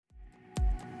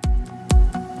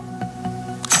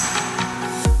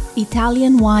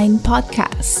Italian Wine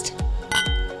Podcast.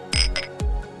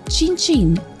 Chin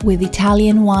Chin with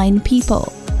Italian wine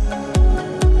people.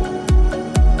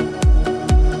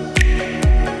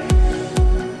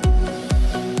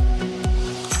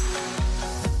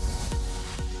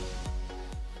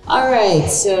 All right,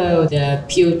 so the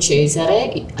Pio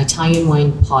Cesare Italian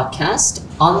Wine Podcast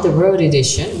on the road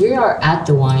edition. We are at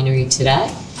the winery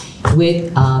today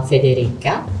with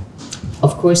Federica,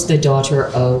 of course, the daughter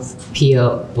of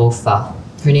Pio Boffa.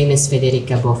 Her name is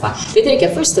Federica Boffa.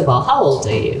 Federica, first of all, how old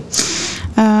are you?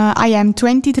 I am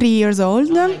 23 years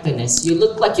old. Oh my goodness, you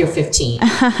look like you're 15.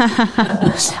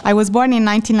 I was born in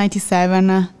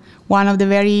 1997, one of the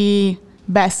very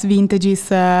best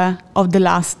vintages of the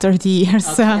last 30 years.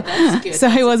 Okay, that's good. So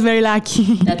I was very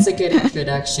lucky. That's a good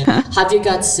introduction. Have you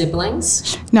got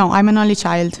siblings? No, I'm an only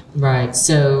child. Right.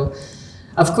 So,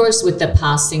 of course, with the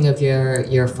passing of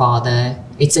your father,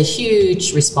 it's a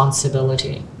huge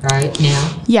responsibility, right,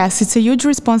 now? Yes, it's a huge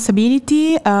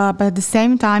responsibility, but at the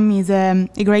same time is a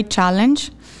great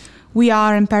challenge. We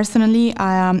are, and personally,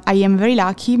 I am very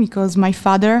lucky because my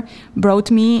father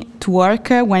brought me to work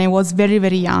when I was very,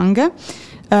 very young.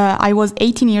 I was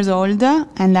 18 years old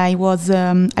and I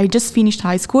just finished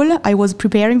high school. I was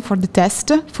preparing for the test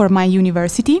for my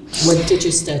university. What did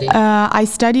you study? I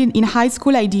studied in high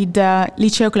school. I did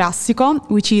Liceo Classico,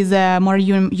 which is more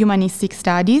humanistic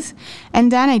studies.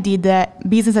 And then I did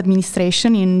business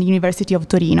administration in the University of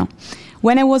Torino.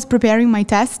 When I was preparing my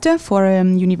test for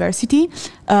university,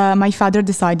 my father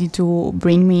decided to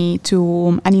bring me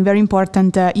to a very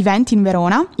important event in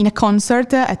Verona, in a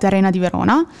concert at Arena di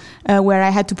Verona, where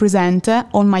I had to present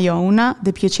on my own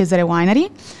the Pio Cesare winery.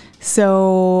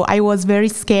 So I was very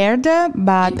scared,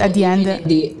 but at the end...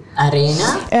 The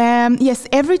arena? Yes,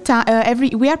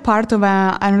 we are part of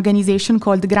an organization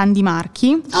called Grandi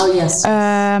Marchi. Oh, yes.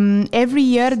 Every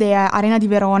year, the Arena di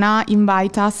Verona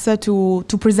invite us to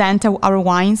present our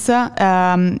wines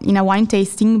in a wine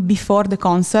tasting before the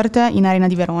concert in Arena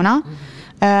di Verona.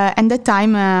 And that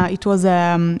time it was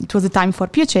a time for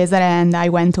Pio Cesare, and I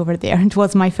went over there. It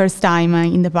was my first time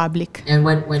in the public. And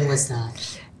when was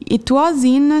that? It was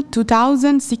in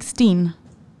 2016.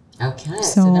 Okay,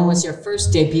 so that was your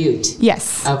first debut.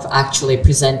 Yes. Of actually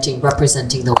representing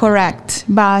the. Correct,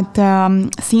 but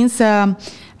since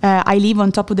I live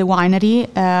on top of the winery,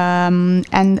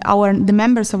 and the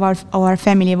members of our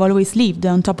family have always lived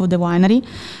on top of the winery,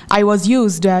 I was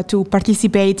used to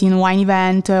participate in wine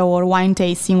event or wine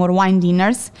tasting or wine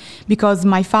dinners because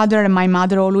my father and my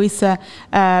mother always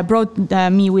brought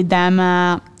me with them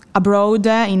abroad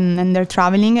and they're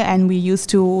traveling, and we used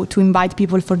to invite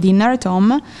people for dinner at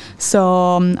home.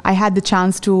 So I had the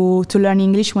chance to learn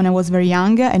English when I was very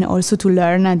young, and also to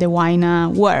learn the wine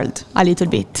world a little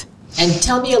bit. And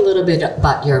tell me a little bit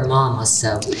about your mom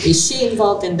also. Is she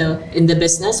involved in the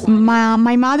business?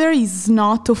 My mother is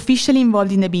not officially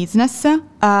involved in the business,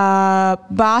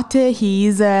 but he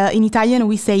is, in Italian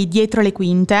we say dietro le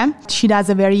quinte. She does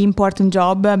a very important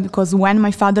job because when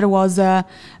my father was in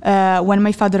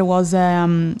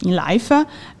life,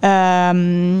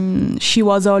 she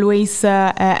was always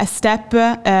a step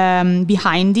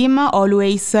behind him,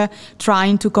 always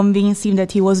trying to convince him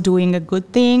that he was doing a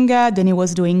good thing, then he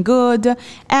was doing good.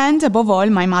 And above all,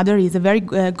 my mother is a very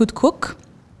good cook.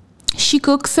 She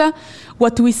cooks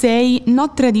what we say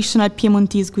not traditional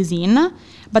Piemontese cuisine,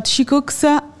 but she cooks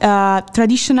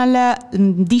traditional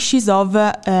dishes of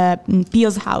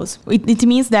Pio's house. It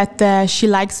means that she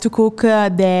likes to cook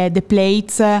the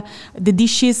plates, the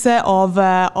dishes of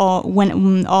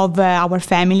our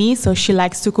family. So she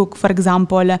likes to cook, for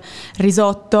example,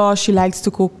 risotto. She likes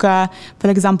to cook, for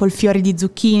example, fiori di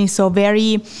zucchini. So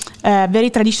very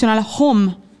traditional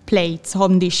home plates,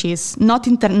 home dishes, not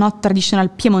traditional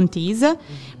Piemontese,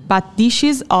 but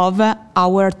dishes of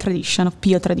our tradition, of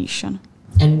Pio tradition.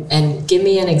 And give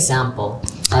me an example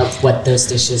of what those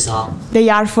dishes are. They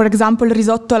are, for example,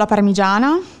 risotto alla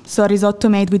parmigiana, so risotto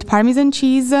made with Parmesan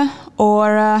cheese,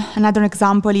 or another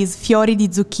example is fiori di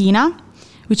zucchina,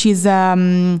 which is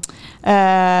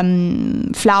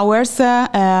flowers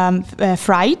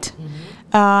fried.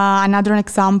 Mm-hmm. Another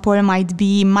example might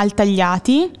be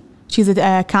maltagliati, which is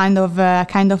a kind of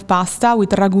pasta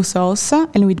with ragu sauce,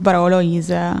 and with Barolo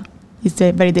is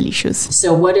very delicious.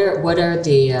 So what are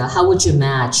the how would you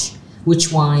match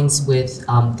which wines with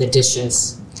the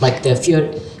dishes, like the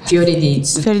fiori di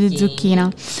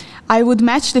zucchina? I would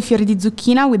match the fiori di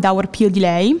zucchina with our Pio di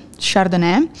Lei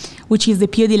Chardonnay, which is the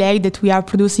Pio di Lei that we are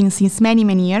producing since many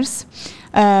years.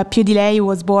 Pio di Lei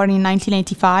was born in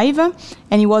 1985,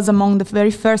 and he was among the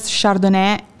very first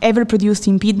Chardonnay ever produced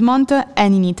in Piedmont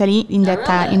and in Italy in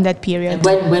that period.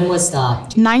 And when was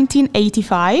that?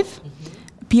 1985.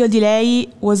 Pio di Lei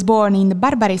was born in the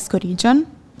Barbaresco region,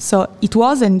 so it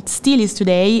was and still is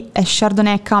today a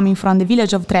Chardonnay coming from the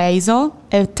village of Treviso,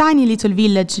 a tiny little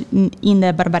village in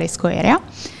the Barbaresco area.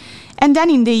 And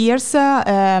then in the years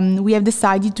we have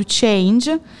decided to change,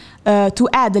 to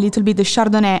add a little bit the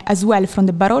Chardonnay as well from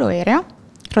the Barolo area,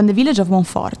 from the village of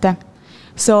Monforte.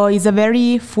 So it's a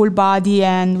very full body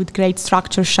and with great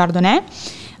structure Chardonnay,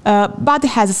 but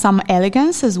it has some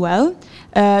elegance as well.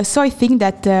 So I think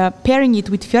that pairing it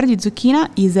with Fior di Zucchina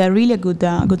is a really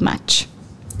good match.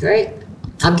 Great.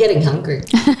 I'm getting hungry.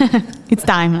 It's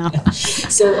time now.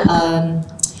 So,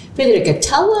 Federica,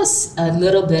 tell us a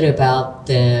little bit about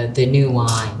the new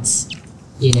wines,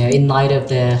 in light of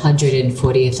the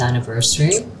 140th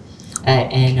anniversary.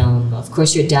 And of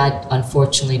course, your dad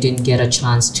unfortunately didn't get a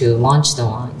chance to launch the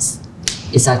wines.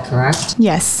 Is that correct?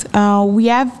 Yes. We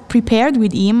have prepared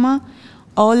with him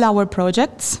all our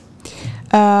projects.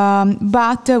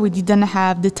 But we didn't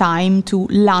have the time to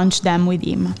launch them with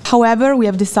him. However, we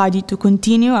have decided to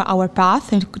continue our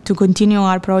path and to continue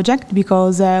our project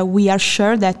because we are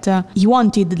sure that he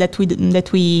wanted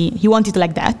he wanted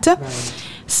like that. Right.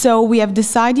 So we have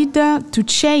decided to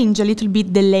change a little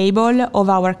bit the label of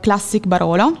our classic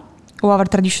Barolo, of our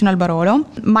traditional Barolo.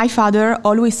 My father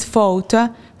always fought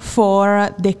for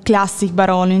the classic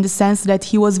Barolo in the sense that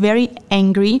he was very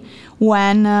angry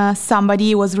when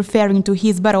somebody was referring to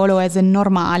his Barolo as a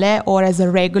normale or as a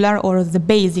regular or as a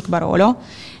basic Barolo,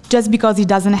 just because it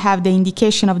doesn't have the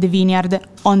indication of the vineyard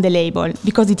on the label,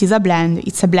 because it is a blend.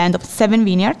 It's a blend of 7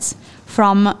 vineyards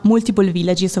from multiple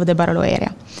villages of the Barolo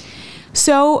area.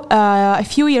 So a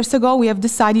few years ago we have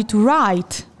decided to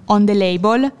write on the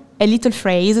label a little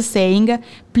phrase saying,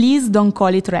 please don't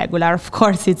call it regular. Of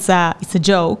course, it's a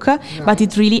joke, right, but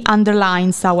it really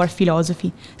underlines our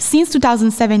philosophy. Since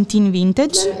 2017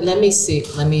 vintage... Let me see.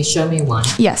 Show me one.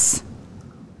 Yes.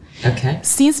 Okay.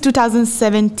 Since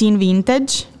 2017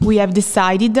 vintage, we have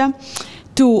decided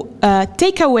to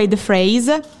take away the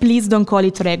phrase, please don't call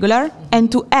it regular,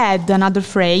 and to add another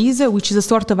phrase, which is a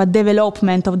sort of a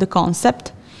development of the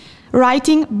concept,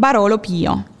 writing Barolo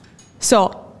Pio. So,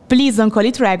 please don't call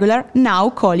it regular, now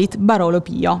call it Barolo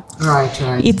Pio. Right.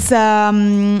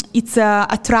 It's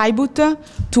a tribute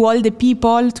to all the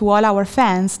people, to all our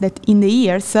fans that in the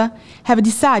years have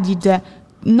decided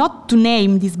not to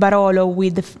name this Barolo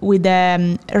with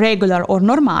regular or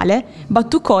normale, but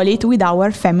to call it with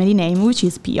our family name, which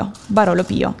is Pio, Barolo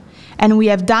Pio. And we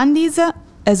have done this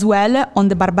as well on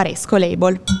the Barbaresco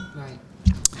label. Right.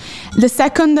 The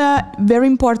second very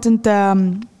important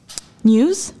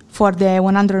news for the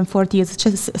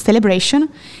 140th celebration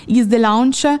is the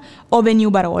launch of a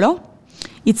new Barolo.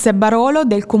 It's a Barolo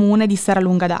del Comune di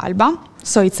Serralunga d'Alba.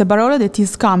 So it's a Barolo that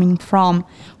is coming from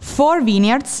 4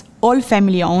 vineyards, all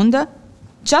family owned,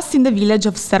 just in the village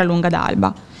of Serralunga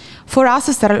d'Alba. For us,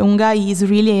 Serralunga is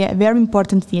really a very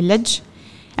important village,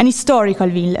 an historical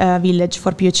village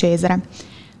for Pio Cesare.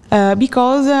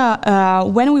 Because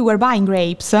when we were buying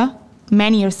grapes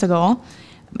many years ago,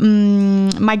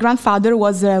 my grandfather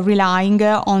was relying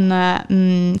on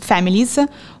families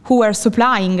who were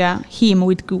supplying him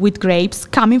with grapes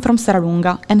coming from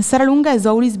Serralunga. And Serralunga has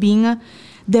always been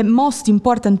the most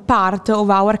important part of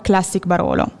our classic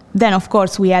Barolo. Then, of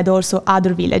course, we had also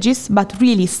other villages, but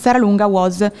really Serralunga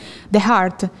was the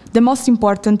heart, the most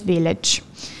important village.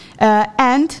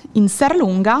 And in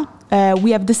Serralunga,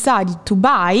 we have decided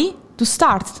to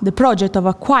start the project of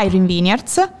acquiring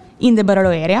vineyards in the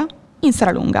Barolo area, in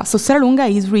Serralunga. So Serralunga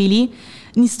is really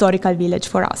an historical village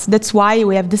for us. That's why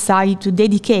we have decided to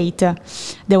dedicate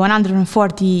the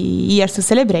 140 years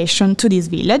celebration to this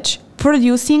village,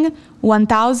 producing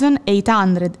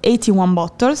 1,881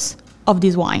 bottles of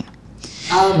this wine.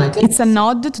 Oh my goodness. It's a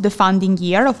nod to the founding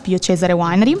year of Pio Cesare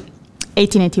Winery,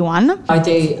 1881. Are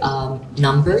they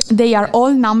numbered? They are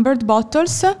all numbered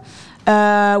bottles.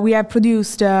 We have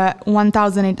produced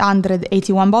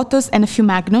 1,881 bottles and a few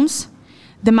magnums.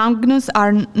 The magnums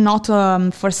are not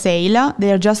for sale,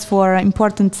 they are just for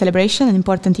important celebration and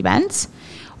important events,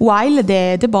 while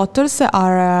the bottles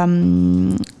are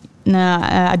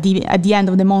at the end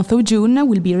of the month of June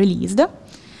will be released.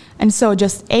 And so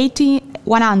just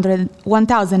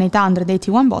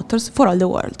 1,881 bottles for all the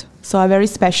world. So a very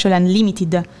special and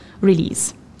limited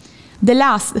release. The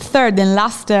third and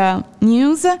last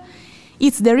news,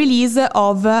 it's the release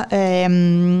of a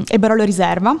Barolo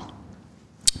Riserva.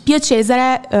 Pio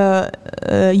Cesare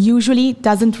usually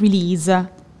doesn't release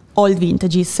old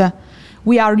vintages.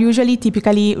 we are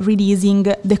typically releasing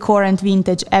the current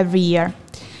vintage every year.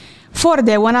 For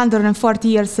the 140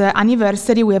 years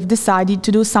anniversary, we have decided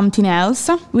to do something else.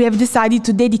 We have decided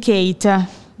to dedicate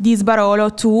this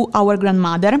Barolo to our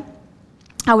grandmother.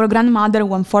 Our grandmother,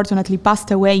 who unfortunately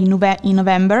passed away in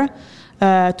November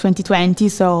 2020,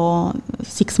 so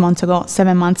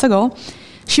 7 months ago.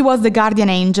 She was the guardian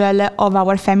angel of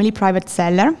our family private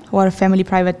cellar, our family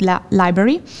private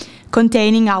library,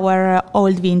 containing our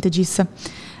old vintages.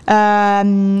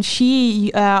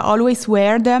 She always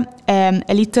wore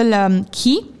a little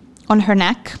key on her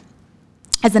neck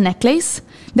as a necklace.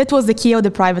 That was the key of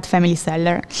the private family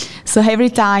cellar. So every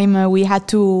time we had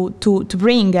to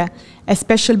bring a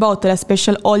special bottle, a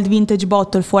special old vintage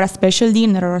bottle for a special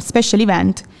dinner or a special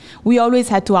event, we always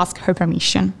had to ask her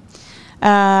permission.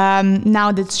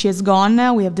 Now that she is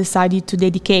gone, we have decided to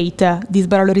dedicate this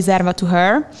Barolo Riserva to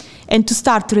her and to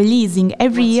start releasing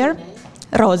every year.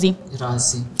 Rosie.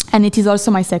 And it is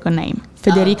also my second name,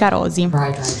 Federica Rosie.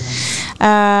 Right.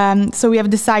 So we have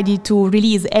decided to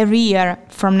release every year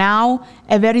from now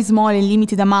a very small and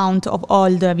limited amount of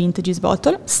old vintages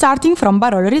bottle, starting from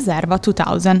Barolo Riserva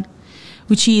 2000,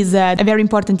 which is a very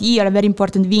important year, a very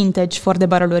important vintage for the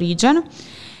Barolo region.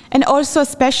 And also a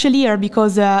special year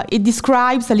because it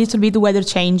describes a little bit weather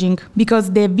changing, because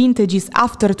the vintages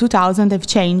after 2000 have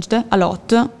changed a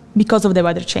lot because of the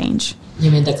weather change.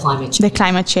 You mean the climate change? The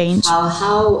climate change.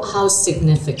 How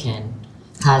significant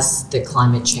has the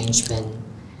climate change been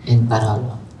in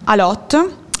Barolo? A lot,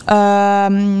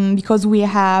 because we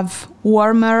have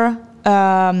warmer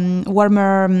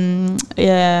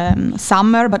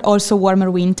summer, but also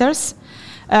warmer winters.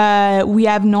 We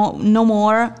have no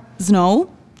more snow,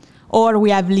 or we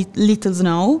have little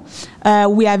snow.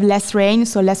 We have less rain,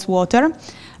 so less water.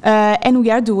 And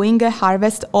we are doing a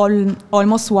harvest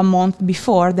almost 1 month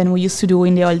before than we used to do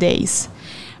in the old days.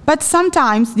 But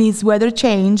sometimes this weather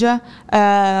change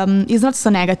is not so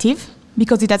negative,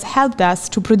 because it has helped us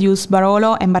to produce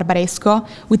Barolo and Barbaresco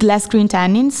with less green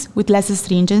tannins, with less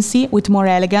astringency, with more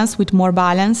elegance, with more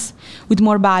balance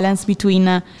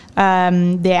between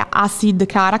the acid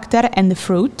character and the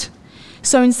fruit.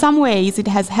 So in some ways it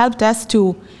has helped us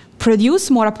to produce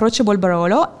more approachable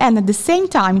Barolo and at the same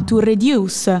time to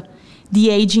reduce the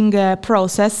aging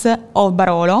process of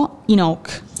Barolo in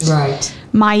oak. Right.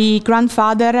 My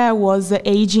grandfather was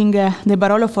aging the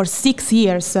Barolo for 6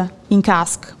 years in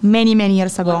cask, many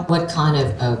years ago. What kind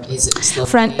of oak is it?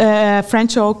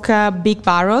 French oak, big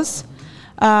barrels.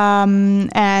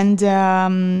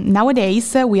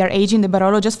 Nowadays we are aging the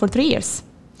Barolo just for 3 years.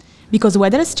 Because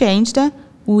weather has changed,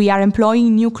 we are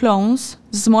employing new clones,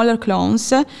 smaller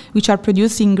clones, which are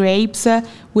producing grapes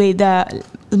with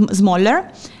smaller,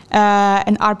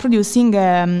 and are producing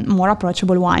more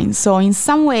approachable wines. So in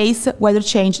some ways, weather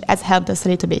change has helped us a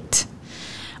little bit.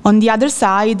 On the other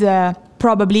side,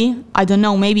 probably, I don't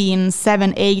know, maybe in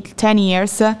 7, 8, 10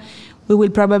 years, we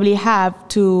will probably have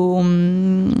to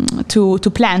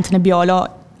plant Nebbiolo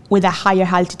with a higher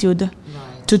altitude,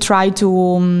 right, to try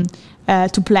to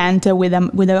plant with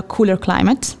a cooler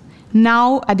climate.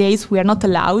 Nowadays, we are not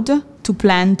allowed to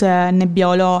plant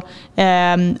Nebbiolo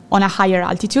on a higher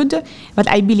altitude, but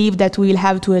I believe that we will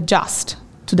have to adjust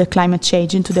to the climate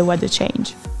change and to the weather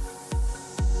change.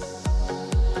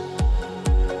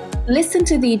 Listen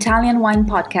to the Italian Wine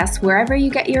Podcast wherever you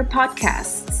get your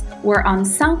podcasts. We're on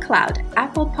SoundCloud,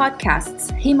 Apple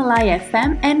Podcasts, Himalaya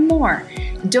FM, and more.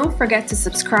 Don't forget to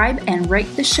subscribe and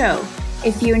rate the show.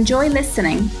 If you enjoy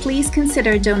listening, please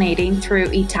consider donating through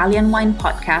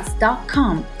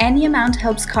ItalianWinePodcast.com. Any amount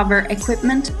helps cover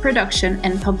equipment, production,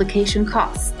 and publication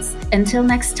costs. Until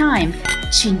next time,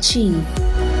 cin cin.